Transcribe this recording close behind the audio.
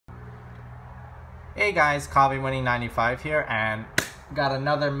Hey guys, CoffeeWinning95 here, and got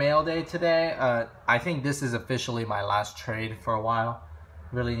another mail day today. I think this is officially my last trade for a while.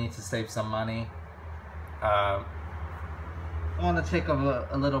 Really need to save some money. I want to take a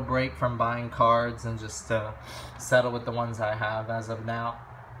little break from buying cards and just settle with the ones I have as of now.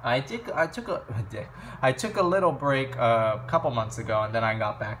 I took a little break a couple months ago, and then I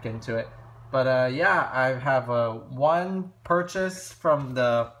got back into it. But yeah, I have one purchase from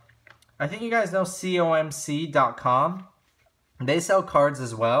I think you guys know comc.com. They sell cards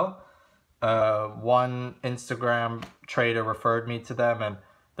as well. One Instagram trader referred me to them, and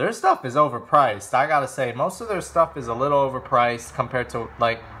their stuff is overpriced. I gotta say, most of their stuff is a little overpriced compared to,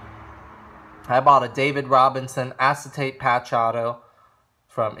 like, I bought a David Robinson acetate patch auto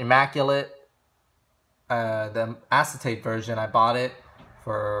from Immaculate. The acetate version, I bought it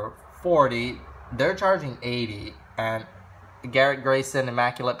for $40. They're charging $80, and Garrett Grayson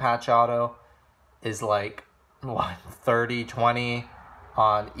Immaculate Patch Auto is like, what, $30, $20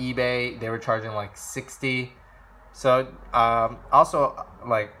 on eBay. They were charging like $60. So, also,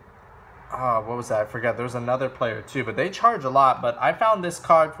 like, what was that? I forget. There was another player too, but they charge a lot. But I found this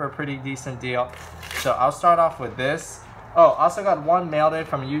card for a pretty decent deal. So I'll start off with this. Oh, also got one mailed in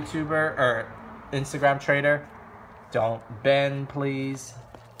from a YouTuber or Instagram trader. Don't bend, please.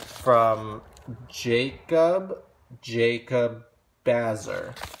 From Jacob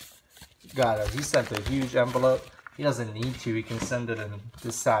Bazzer. Got it. He sent a huge envelope. He doesn't need to. He can send it in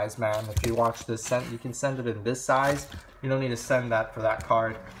this size, man. If you watch this, you can send it in this size. You don't need to send that for that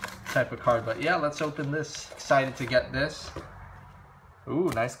type of card. But yeah, let's open this. Excited to get this. Ooh,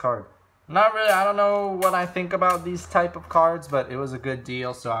 nice card. Not really. I don't know what I think about these type of cards, but it was a good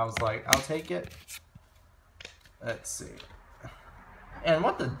deal, so I was like, I'll take it. Let's see. And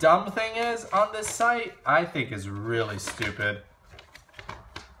what the dumb thing is on this site, I think is really stupid.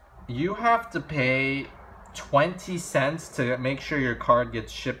 You have to pay 20 cents to make sure your card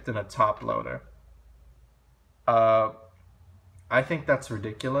gets shipped in a top loader. I think that's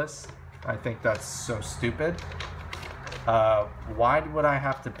ridiculous. I think that's so stupid. Why would I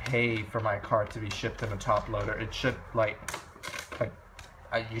have to pay for my card to be shipped in a top loader? It should, you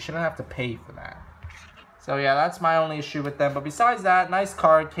shouldn't have to pay for that. So yeah, that's my only issue with them. But besides that, nice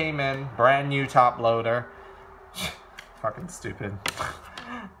card came in. Brand new top loader. Fucking stupid.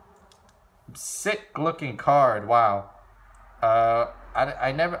 Sick looking card. Wow.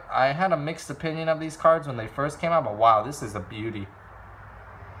 I had a mixed opinion of these cards when they first came out, but wow, this is a beauty.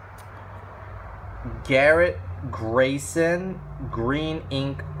 Garrett Grayson Green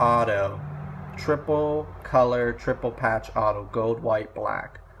Ink Auto. Triple color, triple patch auto. Gold, white,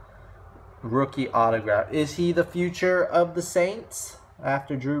 black. Rookie autograph. Is he the future of the Saints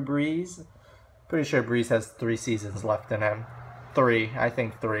after Drew Brees? Pretty sure Brees has 3 seasons left in him. 3. I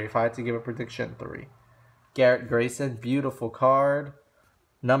think 3. If I had to give a prediction, 3. Garrett Grayson. Beautiful card.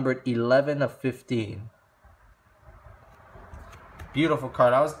 Numbered 11 of 15. Beautiful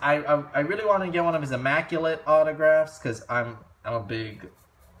card. I really want to get one of his Immaculate autographs because I'm a big,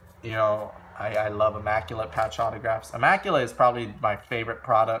 you know, I love Immaculate patch autographs. Immaculate is probably my favorite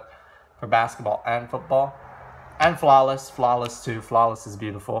product for basketball and football. And Flawless. Flawless too. Flawless is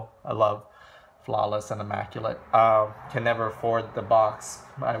beautiful. I love Flawless and Immaculate. Can never afford the box.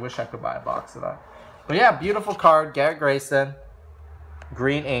 I wish I could buy a box of that. But yeah, beautiful card. Garrett Grayson.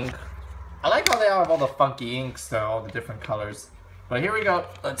 Green ink. I like how they have all the funky inks though. All the different colors. But here we go.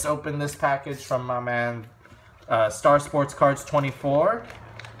 Let's open this package from my man STARSPORTSCARDS24.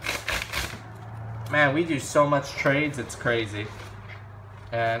 Man, we do so much trades. It's crazy.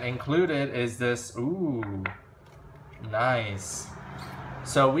 And included is this, ooh, nice.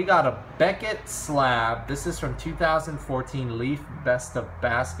 So we got a Beckett slab. This is from 2014 Leaf Best of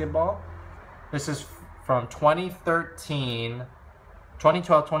Basketball. This is from 2012,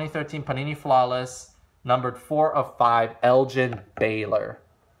 2013 Panini Flawless, numbered 4 of 5, Elgin Baylor.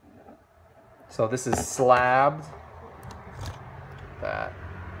 So this is slabbed. That.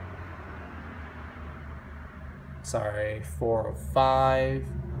 Sorry, 4 of 5,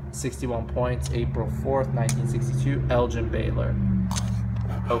 61 points, April 4th, 1962, Elgin Baylor.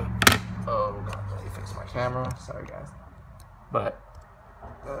 Oh God, let me fix my camera. Sorry, guys. But,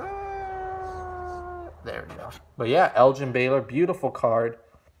 there we go. But yeah, Elgin Baylor, beautiful card.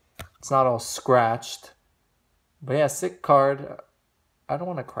 It's not all scratched. But yeah, sick card. I don't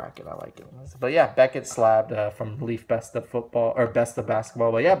want to crack it. I like it. But yeah, Beckett slabbed from Leaf Best of Football, or Best of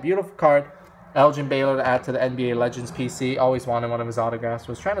Basketball. But yeah, beautiful card. Elgin Baylor to add to the NBA Legends PC. Always wanted one of his autographs.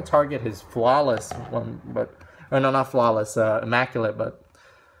 Was trying to target his Flawless one, but... Or no, not Flawless. Immaculate, but...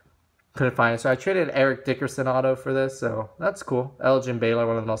 couldn't find it. So I traded Eric Dickerson auto for this, so that's cool. Elgin Baylor,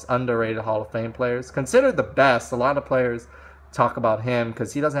 one of the most underrated Hall of Fame players. Considered the best. A lot of players talk about him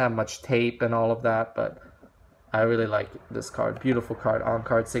because he doesn't have much tape and all of that, but I really like this card. Beautiful card.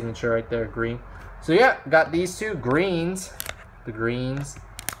 On-card signature right there, green. So yeah, got these two greens. The greens.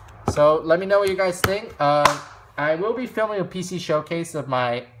 So let me know what you guys think. I will be filming a PC showcase of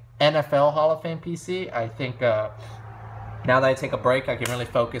my NFL Hall of Fame PC. I think now that I take a break, I can really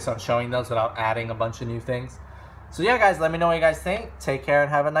focus on showing those without adding a bunch of new things. So yeah, guys, let me know what you guys think. Take care and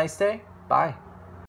have a nice day. Bye.